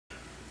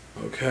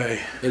Okay,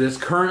 it is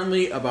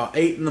currently about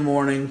 8 in the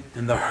morning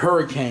and the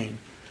hurricane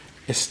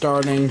is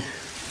starting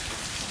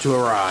to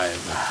arrive.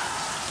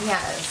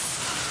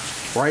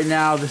 Yes. Right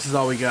now, this is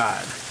all we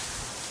got.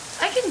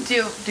 I can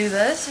do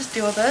this, just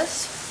deal with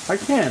this. I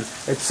can.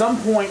 At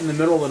some point in the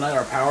middle of the night,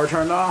 our power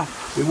turned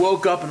off. We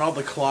woke up and all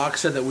the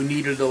clocks said that we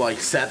needed to like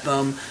set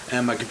them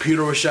and my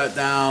computer was shut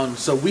down.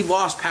 So we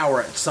lost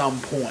power at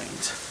some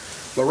point.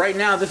 But right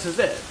now, this is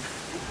it.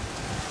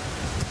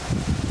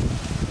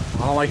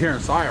 I don't like hearing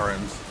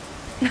sirens.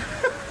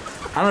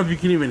 I don't know if you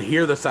can even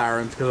hear the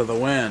sirens because of the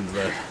wind,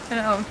 but... I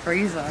know, I'm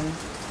freezing.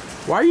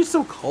 Why are you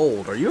so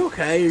cold? Are you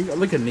okay? Are you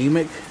like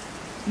anemic?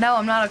 No,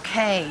 I'm not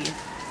okay.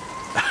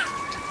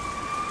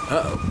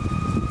 Uh-oh.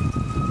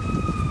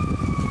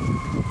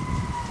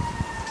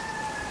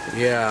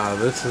 Yeah,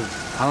 this is...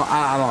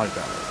 I don't like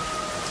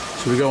that.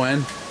 Should we go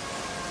in?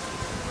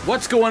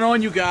 What's going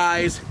on, you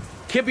guys?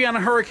 Kippy on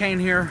a hurricane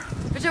here.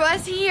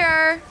 Bridgette's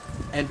here.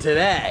 And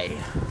today...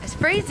 It's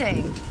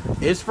freezing.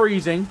 It's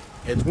freezing.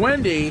 It's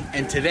windy.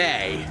 And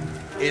today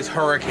is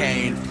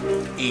Hurricane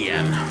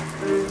Ian.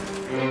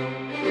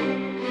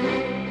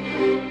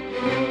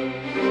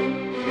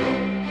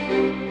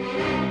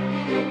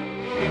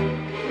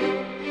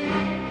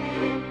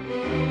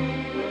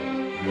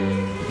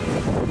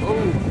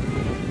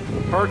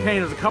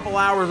 Hurricane is a couple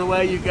hours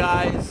away, you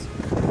guys,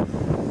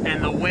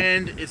 and the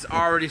wind is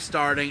already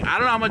starting. I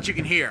don't know how much you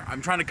can hear.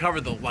 I'm trying to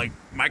cover the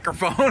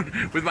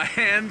microphone with my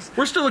hands.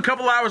 We're still a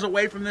couple hours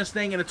away from this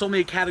thing, and it's only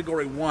a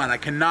Category 1. I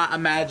cannot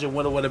imagine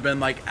what it would have been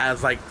like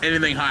as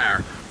anything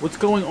higher. What's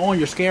going on?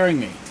 You're scaring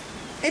me.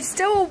 It's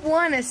still a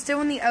 1. It's still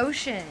in the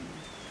ocean.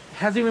 It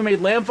hasn't even made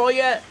landfall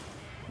yet.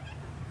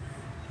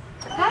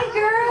 Hi,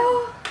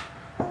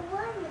 girl.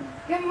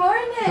 Good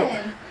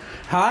morning.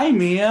 Hi,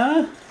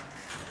 Mia.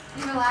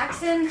 You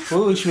relaxing?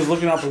 Well, she was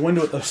looking out the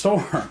window at the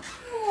storm.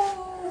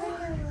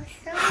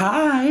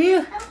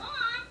 Hi.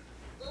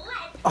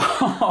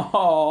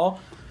 Oh.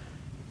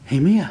 Hey,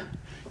 Mia.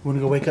 You want to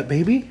go wake up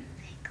baby?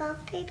 Wake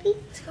up, baby.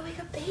 Let's go wake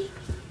up baby.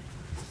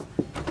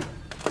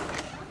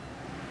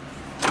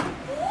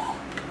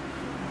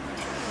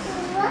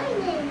 Good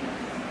morning.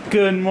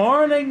 Good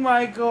morning,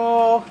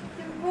 Michael.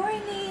 Good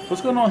morning.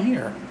 What's going on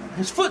here?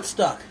 His foot's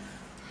stuck.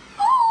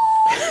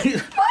 Oh,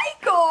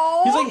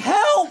 Michael. He's like,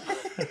 help!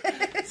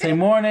 Say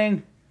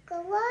morning.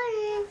 Good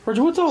morning.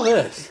 Bridget, what's all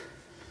this?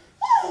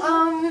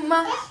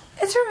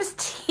 It's from his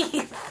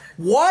teeth.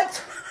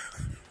 What?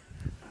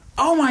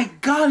 Oh my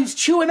god, he's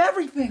chewing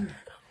everything.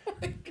 Oh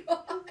my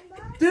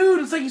god.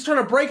 Dude, it's like he's trying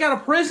to break out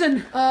of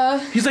prison.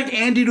 He's like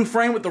Andy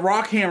Dufresne with the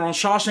rock hammer on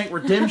Shawshank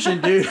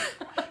Redemption, dude.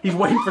 He's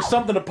waiting for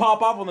something to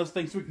pop up on this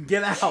thing so we can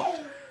get out.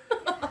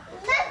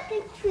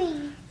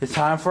 It's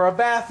time for a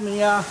bath,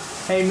 Mia.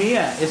 Hey,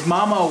 Mia, is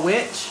Mama a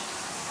witch?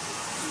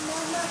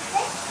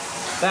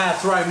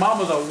 That's right,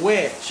 Mama's a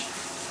witch.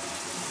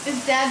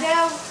 Is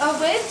Dada a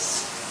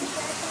witch?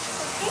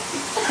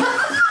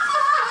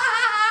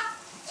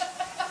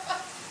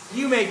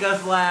 You make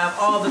us laugh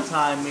all the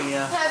time,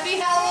 Mia. Happy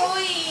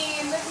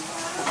Halloween.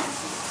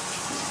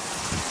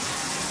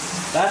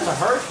 That's a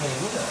hurricane,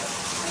 isn't it?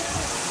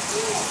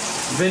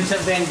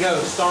 Vincent Van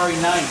Gogh, Starry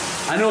Night.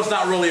 I know it's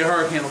not really a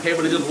hurricane, okay,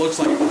 but it just looks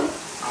like it.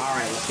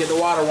 Alright, let's get the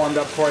water warmed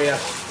up for you.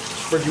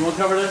 Bridget, you want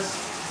to cover this?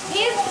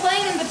 He is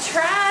playing in the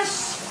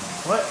trash.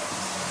 What?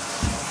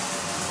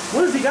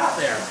 What has he got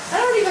there? I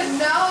don't even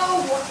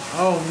know.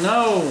 Oh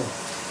no.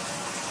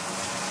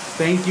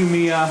 Thank you,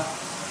 Mia.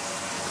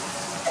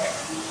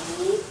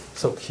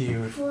 So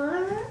cute.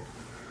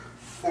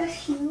 The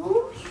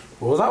shoes.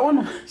 What was that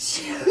one?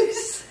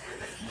 Shoes.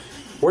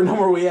 What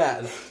number are we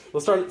at?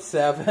 Let's start at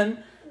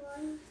 7.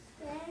 1,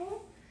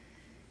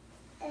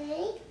 7,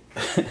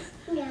 8,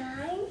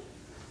 9,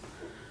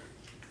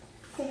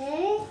 10,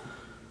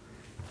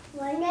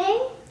 1,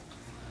 8.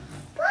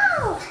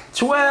 Wow.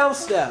 12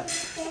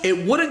 steps.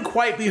 It wouldn't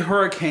quite be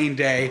hurricane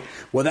day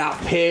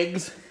without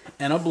pigs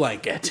and a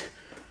blanket.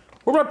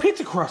 Where'd my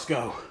pizza crust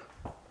go?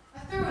 I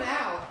threw it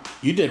out.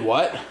 You did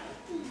what?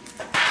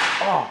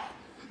 Oh.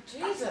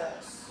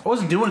 Jesus. I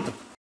wasn't doing it to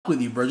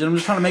with you, Bridget. I'm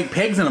just trying to make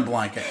pigs in a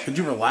blanket. Could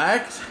you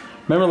relax?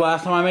 Remember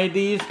last time I made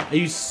these? I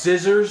used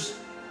scissors.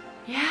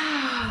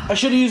 Yeah. I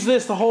should have used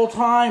this the whole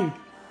time.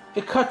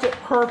 It cuts it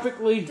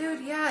perfectly.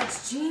 Dude, yeah,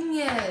 it's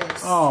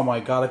genius. Oh my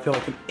god, I feel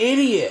like an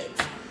idiot.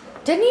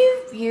 Didn't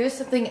you use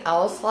something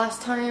else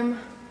last time?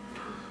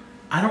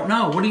 I don't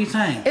know. What are you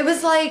saying? It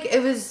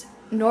was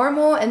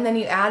normal, and then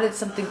you added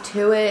something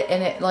to it,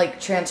 and it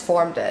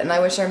transformed it. And I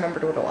wish I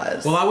remembered what it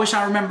was. Well, I wish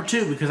I remember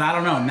too, because I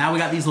don't know. Now we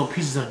got these little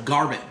pieces of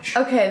garbage.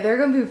 Okay, they're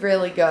gonna be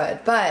really good,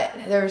 but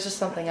there was just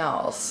something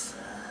else.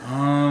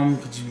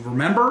 Could you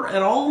remember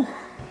at all?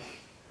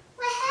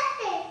 What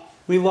happened?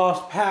 We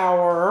lost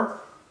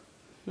power.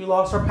 We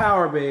lost our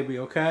power, baby,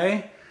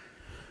 okay?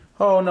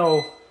 Oh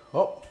no.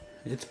 Oh,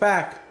 it's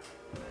back.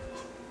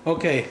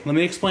 Okay, let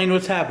me explain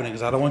what's happening,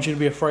 because I don't want you to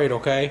be afraid,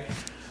 okay?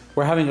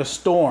 We're having a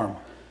storm.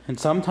 And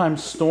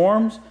sometimes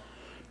storms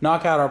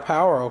knock out our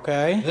power,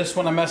 okay? This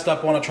one I messed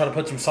up on. I tried to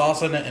put some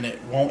sauce in it and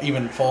it won't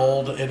even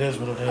fold. It is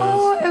what it is.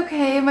 Oh,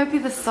 okay. It might be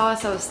the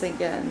sauce I was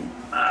thinking.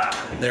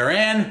 They're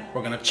in.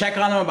 We're gonna check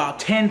on them about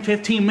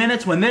 10-15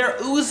 minutes. When they're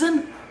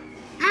oozing,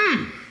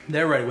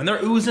 they're ready. When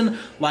they're oozing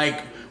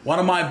like one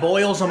of my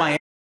boils on my ass,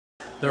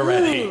 they're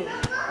ready. Ooh,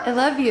 I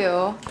love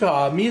you.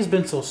 God, Mia's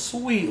been so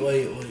sweet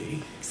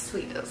lately.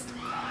 Sweetest.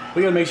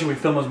 We gotta make sure we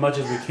film as much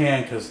as we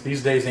can because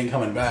these days ain't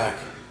coming back.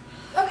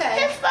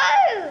 Okay.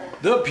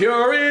 The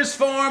purest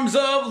forms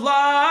of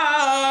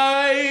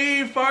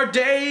life, our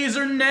days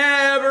are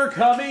never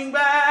coming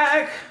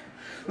back.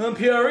 The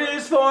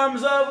purest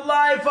forms of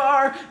life,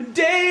 our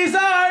days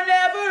are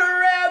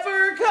never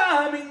ever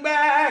coming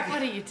back.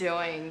 What are you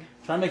doing?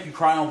 Trying to make you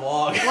cry on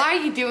vlog. Why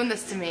are you doing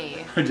this to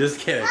me? I'm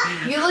just kidding.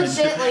 You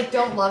legit like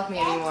don't love me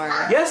anymore.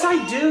 Yes,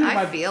 I do.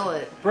 I feel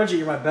it. Bridgette,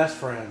 you're my best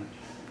friend.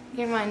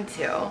 You're mine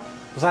too.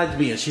 Besides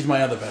Mia, she's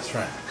my other best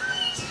friend.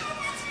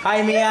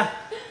 Hi, Mia.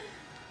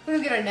 We're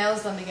gonna get our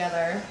nails done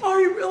together. Oh,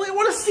 you really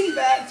want to see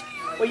that?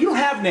 Well, you don't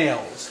have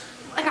nails.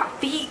 I got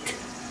feet.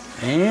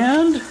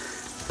 And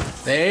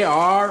they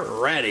are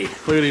ready.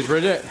 Look at these,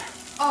 Bridgette.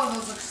 Oh,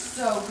 those look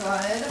so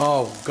good.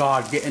 Oh,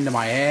 God, get into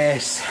my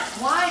ass.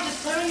 Why?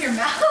 Just put it in your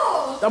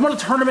mouth. I'm going to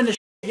turn them into shit.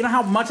 You know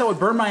how much I would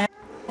burn my ass?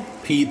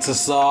 Pizza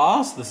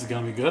sauce. This is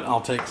going to be good.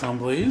 I'll take some,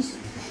 please.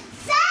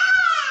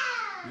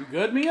 You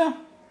good, Mia?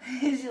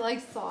 She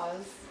likes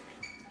sauce.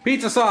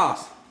 Pizza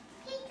sauce.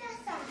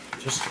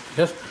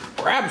 Just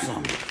grab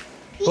some.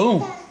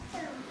 Boom.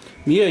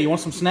 Mia, you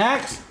want some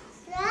snacks?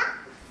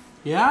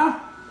 Yeah?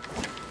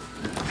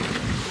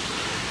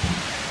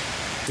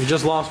 We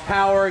just lost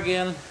power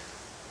again.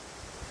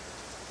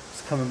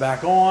 It's coming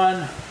back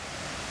on.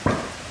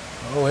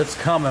 Oh, it's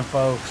coming,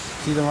 folks.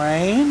 See the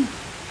rain?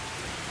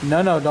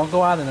 No, don't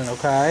go out in it,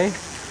 okay?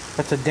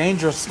 That's a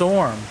dangerous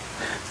storm.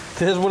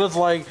 This is what it's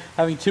like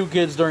having two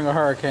kids during a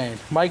hurricane.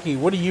 Mikey,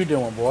 what are you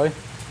doing, boy?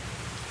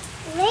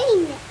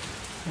 Rain.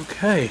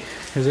 Okay.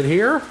 Is it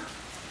here?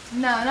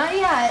 No, not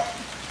yet.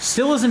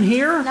 Still isn't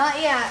here? Not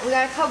yet. We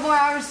got a couple more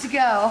hours to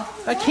go.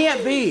 That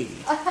can't be.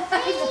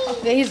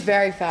 He's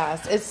very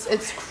fast.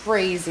 It's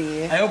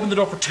crazy. I opened the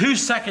door for 2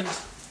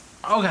 seconds.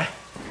 Okay.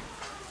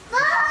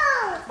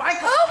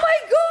 Michael. Oh my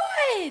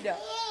god!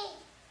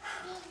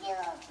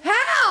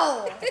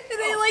 How?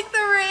 They like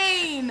the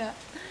rain.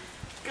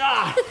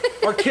 God,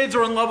 our kids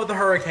are in love with the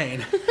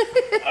hurricane.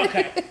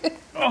 Okay.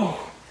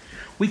 Oh,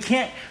 we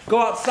can't go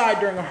outside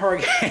during a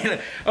hurricane.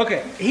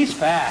 Okay, he's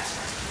fast.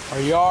 Our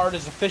yard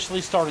is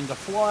officially starting to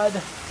flood.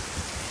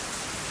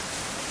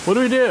 What do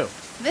we do?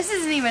 This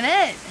isn't even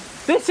it.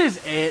 This is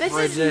it, This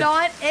Bridgette. is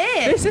not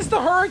it. This is the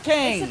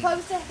hurricane. It's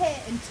supposed to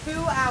hit in 2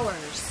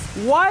 hours.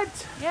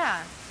 What?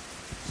 Yeah.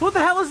 So what the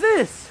hell is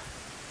this?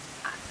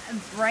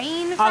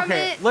 Rain from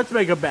Okay, it? let's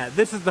make a bet.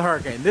 This is the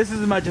hurricane. This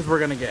is as much as we're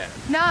gonna get.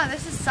 No,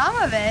 this is some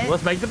of it.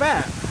 Let's make the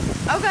bet.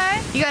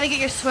 Okay. You gotta get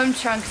your swim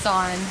trunks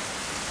on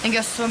and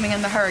go swimming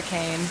in the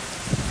hurricane.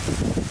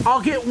 I'll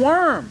get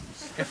worms.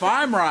 If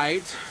I'm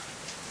right,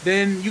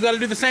 then you gotta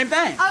do the same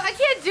thing. Oh, I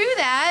can't do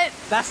that.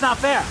 That's not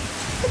fair.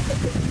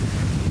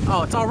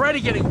 Oh, it's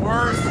already getting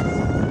worse.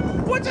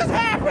 What just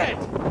happened?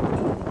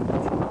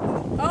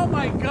 Oh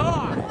my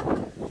God.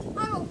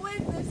 I'm a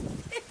witness,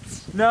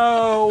 bitch.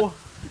 No.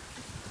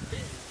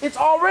 It's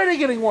already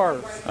getting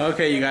worse.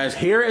 Okay, you guys,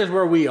 here is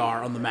where we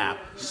are on the map.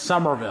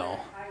 Somerville.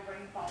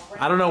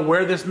 I don't know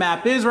where this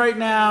map is right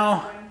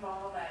now,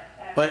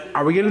 but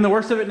are we getting the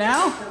worst of it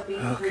now?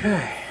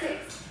 Okay.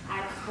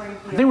 I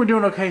think we're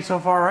doing okay so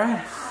far,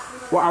 right?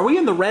 Well, are we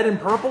in the red and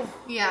purple?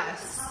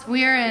 Yes,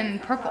 we are in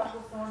purple.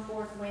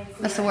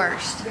 That's the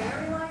worst.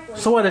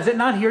 So what, is it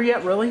not here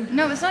yet, really?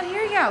 No, it's not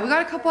here yet. We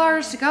got a couple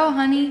hours to go,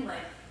 honey.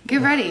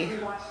 Get ready.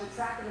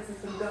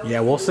 Yeah,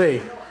 we'll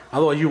see.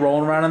 Otherwise, you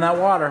rolling around in that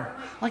water.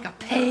 Like a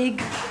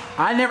pig.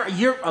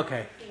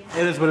 Okay.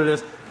 It is what it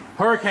is.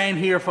 Hurricane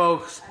here,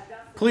 folks.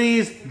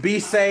 Please be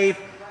safe.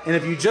 And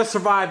if you just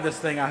survived this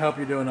thing, I hope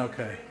you're doing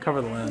okay.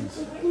 Cover the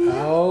lens.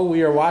 Oh,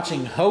 we are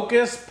watching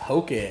Hocus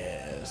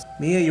Pocus.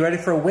 Mia, you ready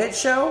for a witch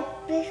show?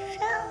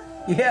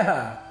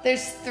 Yeah.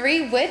 There's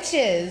 3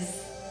 witches.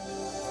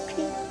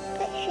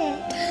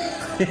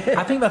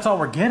 I think that's all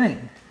we're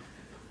getting.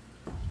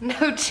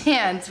 No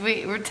chance.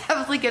 We're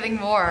definitely getting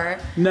more.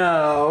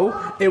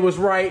 No, it was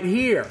right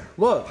here.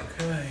 Look.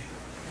 Okay.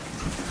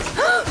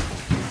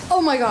 Oh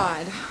my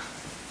god.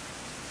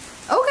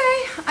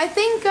 Okay, I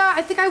think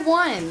I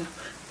won.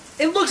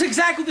 It looks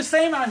exactly the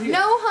same out here.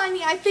 No,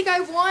 honey, I think I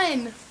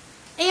won.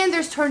 And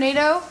there's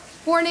tornado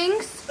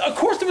warnings. Of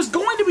course there was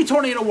going to be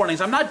tornado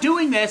warnings. I'm not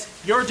doing this.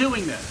 You're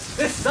doing this.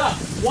 This stuff.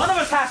 One of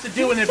us has to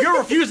do it, and if you're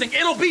refusing,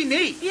 it'll be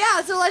neat.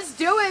 Yeah, so let's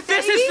do it,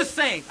 baby. This is the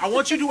same. I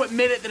want you to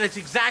admit it that it's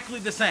exactly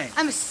the same.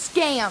 I'm a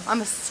scam.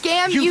 I'm a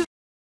scam. You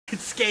can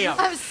scam.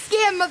 I'm a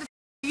scam, mother.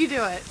 You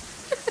do it.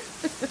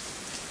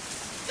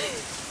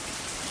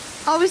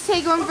 Always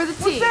take one for the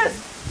team. What's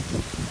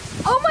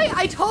this? Oh my,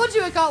 I told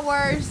you it got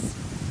worse.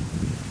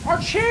 Our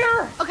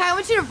chair. Okay, I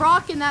want you to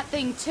rock in that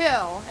thing too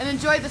and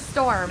enjoy the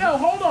storm. No,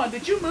 hold on.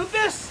 Did you move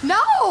this?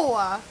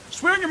 No.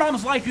 Swear on your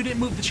mom's life you didn't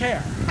move the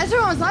chair. I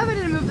swear on my life I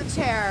didn't move the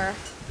chair.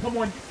 Come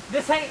on.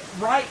 This ain't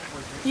right.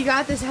 You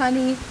got this,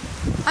 honey.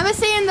 I'm gonna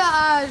stay in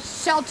the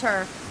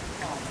shelter.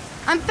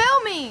 I'm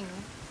filming.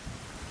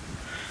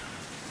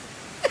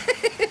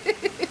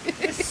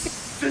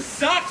 This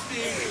sucks,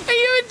 dude. Are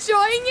you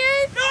enjoying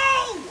it? No!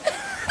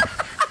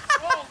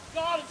 Oh,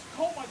 God, it's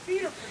cold. My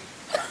feet are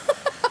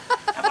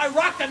freezing. Have I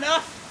rocked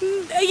enough?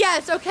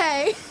 Yes,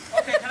 okay.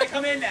 Okay, can I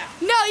come in now?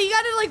 No, you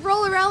gotta like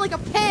roll around like a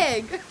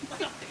pig.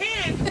 Like a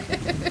pig?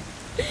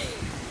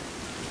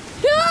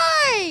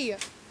 Hey!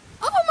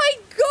 Oh my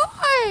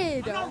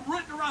God! I'm not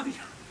running around the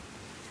yard.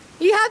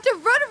 You have to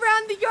run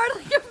around the yard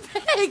like a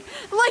pig,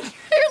 like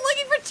you're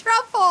looking for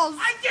truffles.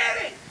 I get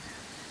it!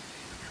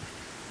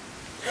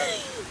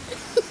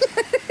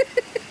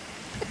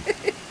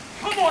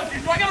 Come on,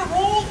 dude. Do I gotta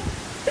roll?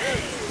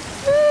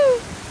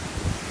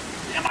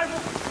 Am I...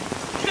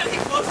 You gotta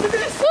get close to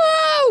this?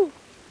 Whoa!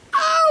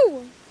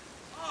 Oh!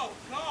 Oh,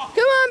 God.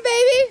 Come on,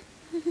 baby.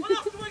 What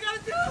else do I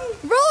gotta do?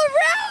 Roll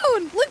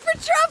around. Look for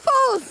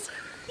truffles.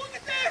 Look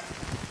at this.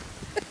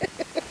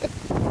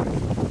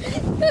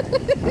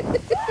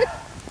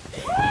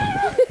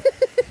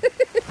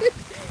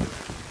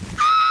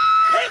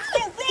 Pigs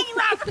don't roll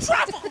around for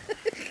truffle.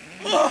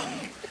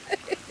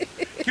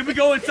 Can we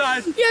go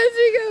inside? Yes,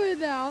 we're going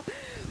now.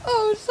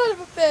 Oh, son of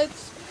a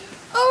bitch.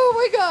 Oh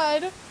my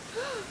God.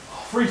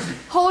 Freezing.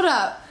 Hold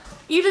up.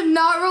 You did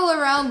not roll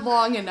around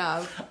long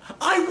enough.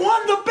 I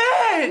won the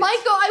bet!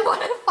 Michael, I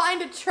want to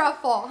find a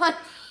truffle.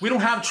 We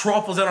don't have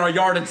truffles in our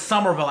yard in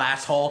Somerville,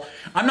 asshole.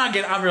 I'm not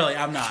getting, I really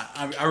am not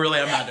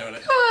doing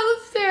it. Come on,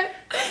 let's do it.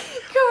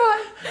 Come on.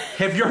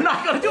 If you're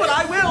not gonna do it,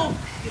 I will.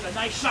 Get a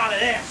nice shot of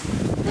this.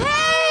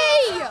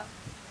 Hey!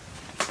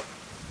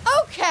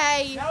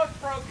 Okay. Now it's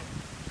broken.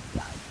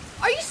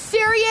 Are you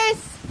serious?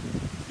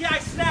 Yeah, I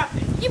snapped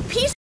it. You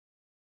piece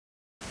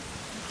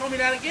Show me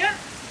that again.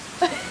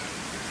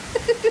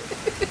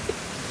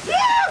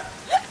 Yeah!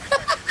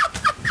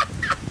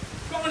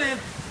 Going in.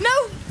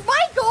 No,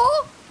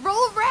 Michael!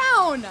 Roll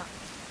around!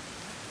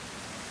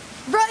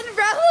 Run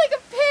around like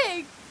a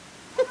pig!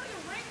 I'm not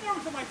getting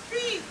ringworms on my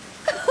feet.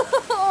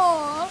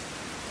 Aww.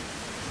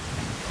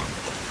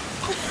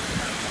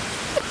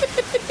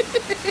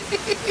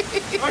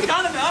 Have I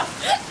done enough?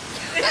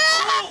 It's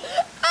cold.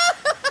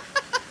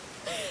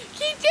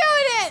 Keep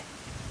doing it!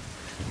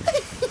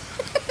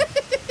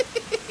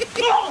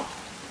 Oh!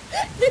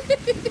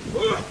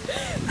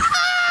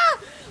 Ah!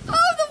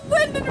 Oh, the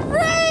wind and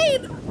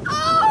rain!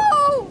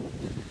 Oh!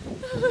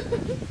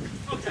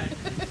 Okay.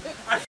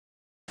 I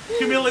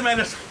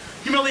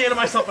humiliated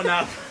myself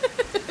enough.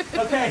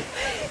 Okay.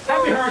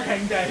 Happy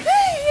Hurricane Day.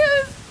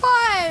 It was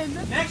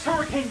fun! Next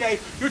Hurricane Day,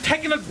 you're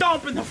taking a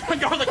dump in the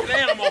front yard like an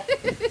animal.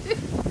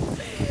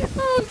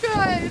 Oh,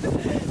 God.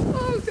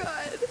 Oh,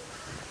 God.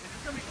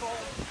 It's gonna be cold.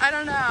 I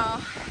don't know.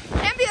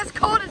 Can't be as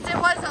cold as it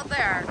was out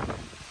there.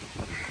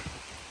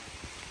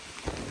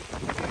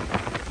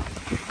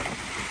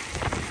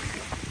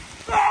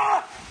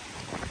 Ah!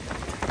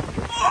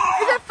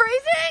 Is it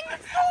freezing?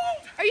 It's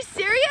cold. Are you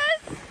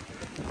serious?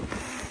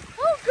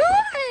 Oh,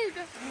 good.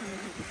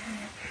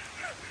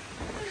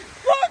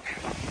 Look!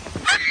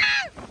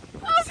 Ah!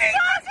 Oh, See?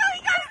 God, we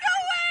gotta go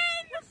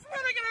in! We're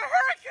swimming in a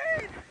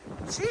hurricane!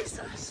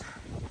 Jesus.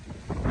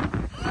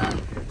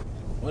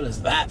 What is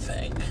that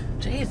thing?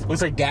 Jeez.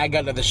 Looks like Dad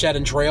got to the shed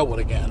and trailed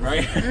again,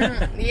 right?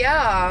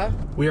 Yeah.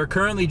 We are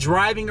currently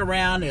driving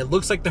around. It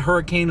looks like the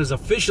hurricane is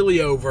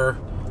officially over.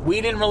 We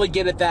didn't really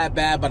get it that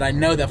bad, but I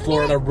know that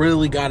Florida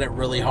really got it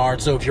really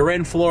hard. So if you're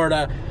in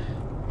Florida,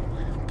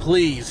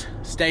 please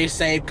stay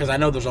safe, because I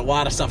know there's a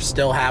lot of stuff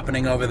still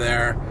happening over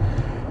there.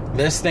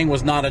 This thing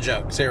was not a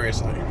joke,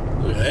 seriously.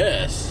 Look at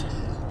this.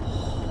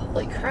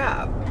 Holy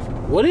crap.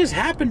 What has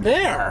happened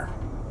there?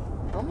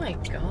 Oh my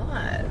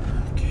God.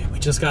 Okay, we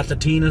just got to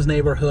Tina's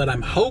neighborhood.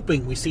 I'm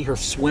hoping we see her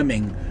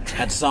swimming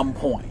at some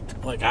point.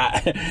 Like,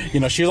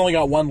 she's only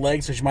got one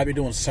leg, so she might be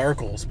doing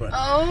circles, but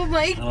Oh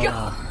my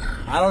God.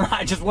 I don't know.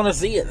 I just want to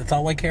see it. That's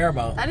all I care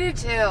about. I do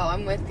too.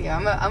 I'm with you.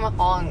 I'm a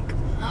honk.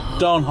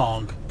 Don't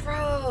honk.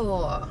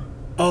 Bro.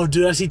 Oh,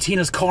 dude, I see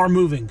Tina's car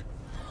moving.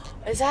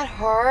 Is that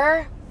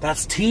her?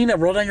 That's Tina.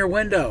 Roll down your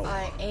window.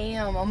 I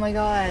am. Oh my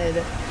God.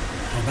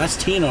 Oh, that's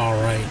Tina,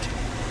 all right.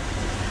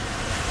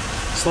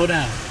 Slow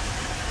down.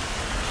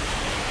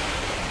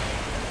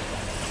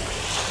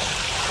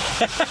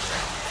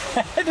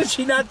 Did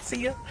she not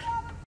see you?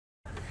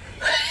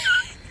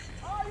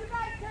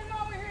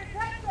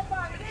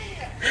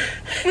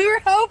 We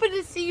were hoping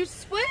to see you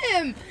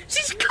swim.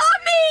 She's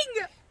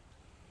coming!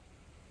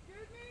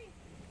 Excuse me?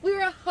 We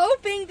were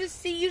hoping to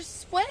see you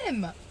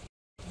swim.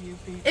 You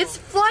people. It's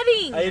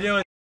flooding. How you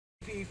doing?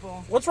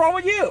 People. What's wrong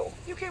with you?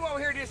 You came over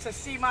here just to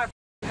see my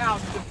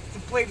house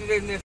depleted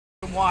in this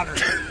water.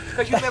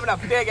 Because you live in a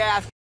big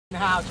ass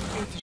house.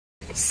 You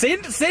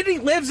piece of Cindy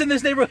lives in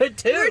this neighborhood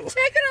too. We're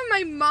checking on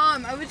my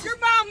mom. I was just... Your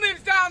mom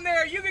lives down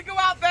there. You could go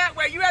out that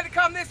way. You had to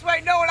come this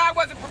way knowing I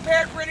wasn't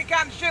prepared for any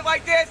kind of shit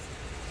like this.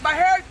 My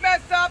hair's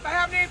messed up.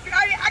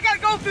 I gotta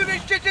go through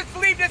this shit just to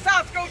leave this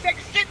house, go take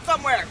a shit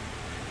somewhere.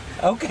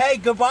 Okay,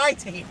 goodbye,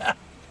 Tina.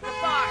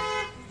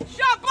 Goodbye.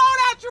 Shut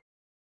blowing out your...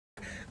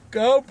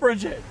 Go,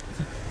 Bridgette.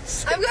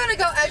 I'm gonna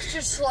go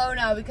extra slow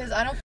now because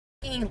I don't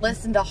f***ing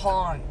listen to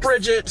honks.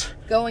 Bridgette,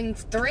 Going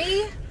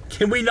 3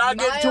 can we not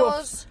get to a...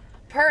 miles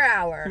per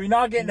hour. You're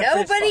not getting a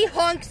fist Nobody fight.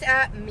 honks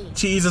at me.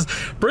 Jesus.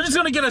 Bridgette's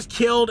gonna get us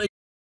killed.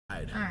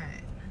 Alright.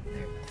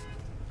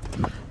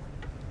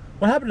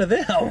 What happened to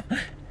them?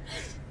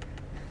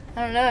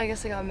 I don't know, I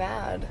guess I got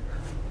mad.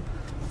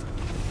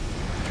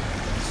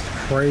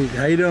 Great.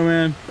 How you doing,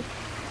 man?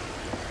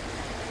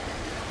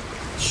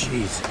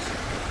 Jesus.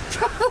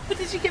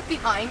 Did you get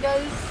behind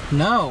us?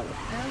 No.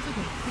 That was like a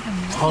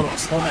freaking Hold on,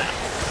 slow down.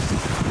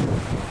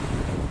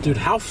 Dude,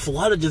 how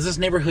flooded does this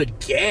neighborhood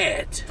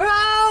get? Bro,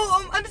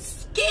 I'm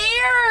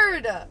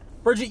scared.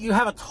 Bridget, you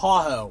have a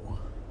Tahoe.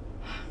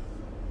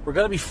 We're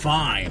gonna be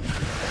fine.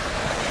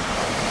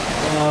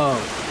 Oh.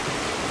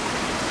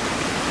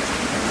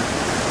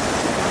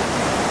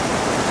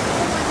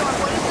 Oh my god,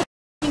 what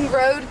is the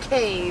road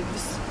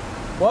caves?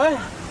 What?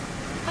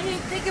 I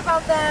didn't think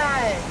about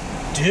that.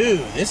 Dude,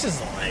 this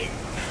is like...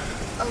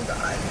 Oh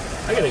god.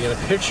 I gotta get a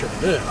picture of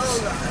this. Oh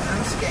god,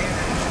 I'm scared.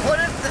 What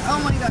if the, oh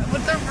my god,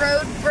 what if the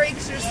road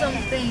breaks or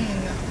something?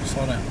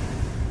 Slow down.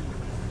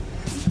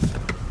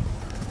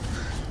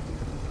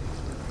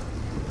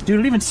 Dude,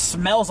 it even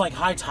smells like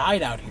high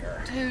tide out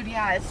here. Dude,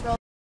 yeah, it smells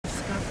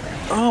disgusting.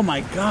 Oh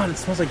my god, it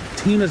smells like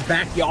Tina's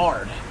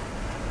backyard.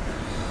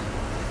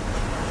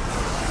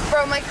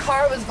 Bro, my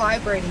car was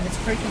vibrating. It's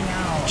freaking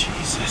out.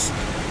 Jesus.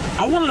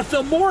 I wanted to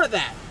film more of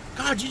that.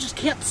 God, you just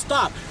can't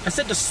stop. I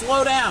said to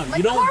slow down. My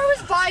You don't... car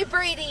was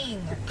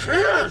vibrating.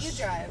 Yes. You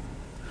drive.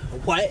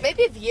 What?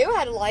 Maybe if you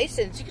had a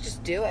license, you could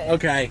just do it.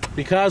 Okay,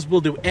 because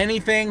we'll do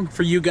anything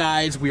for you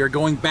guys, we are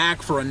going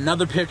back for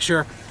another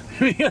picture.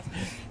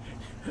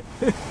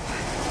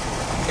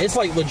 It's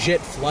like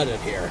legit flooded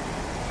here.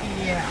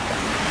 Yeah.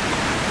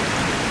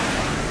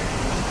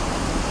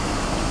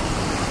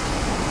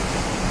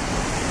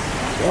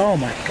 Oh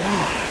my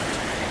god.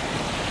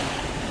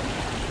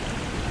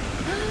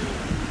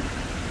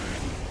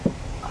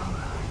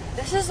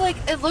 This is like,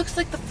 it looks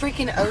like the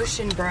freaking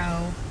ocean,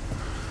 bro.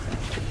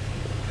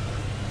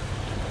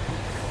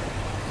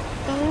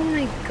 Oh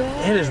my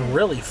god. It is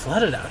really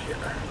flooded out here.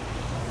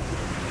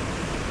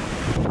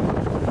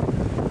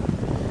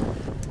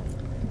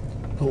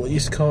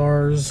 Police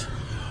cars.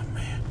 Oh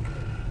man.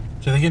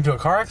 Did they get into a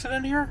car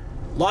accident here?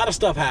 A lot of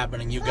stuff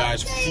happening, you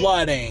guys.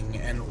 Flooding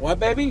and what,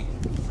 baby?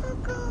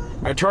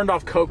 I turned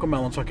off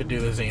Cocomelon so I could do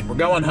the zine. We're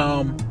going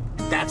home.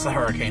 That's the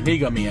hurricane. Here you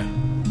go, Mia.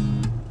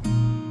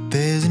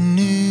 There's a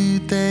new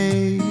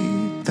day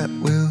that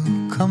will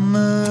come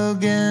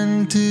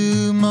again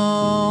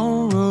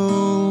tomorrow.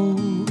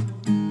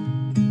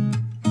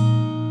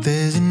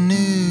 There's a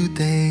new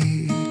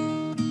day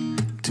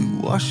to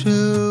wash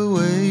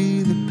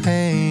away the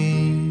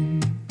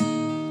pain.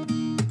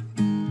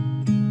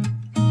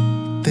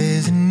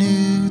 There's a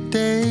new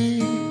day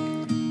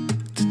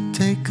to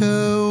take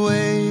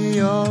away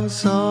your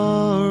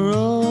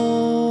sorrow.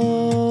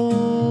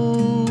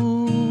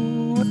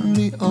 And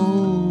the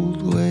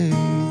old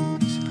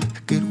ways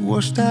get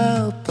washed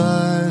out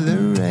by the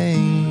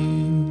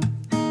rain.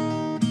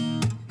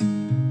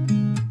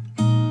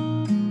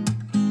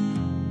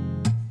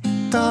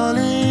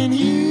 Darling,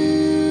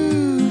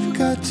 you've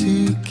got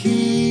to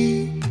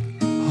keep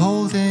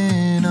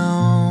holding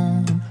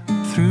on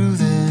through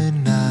the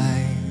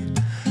night,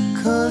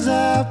 'cause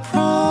I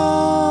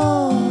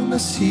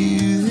promise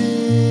you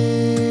this: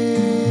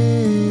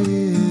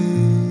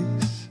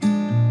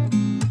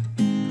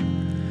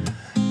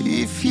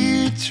 if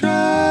you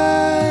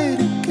try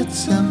to get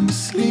some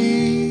sleep,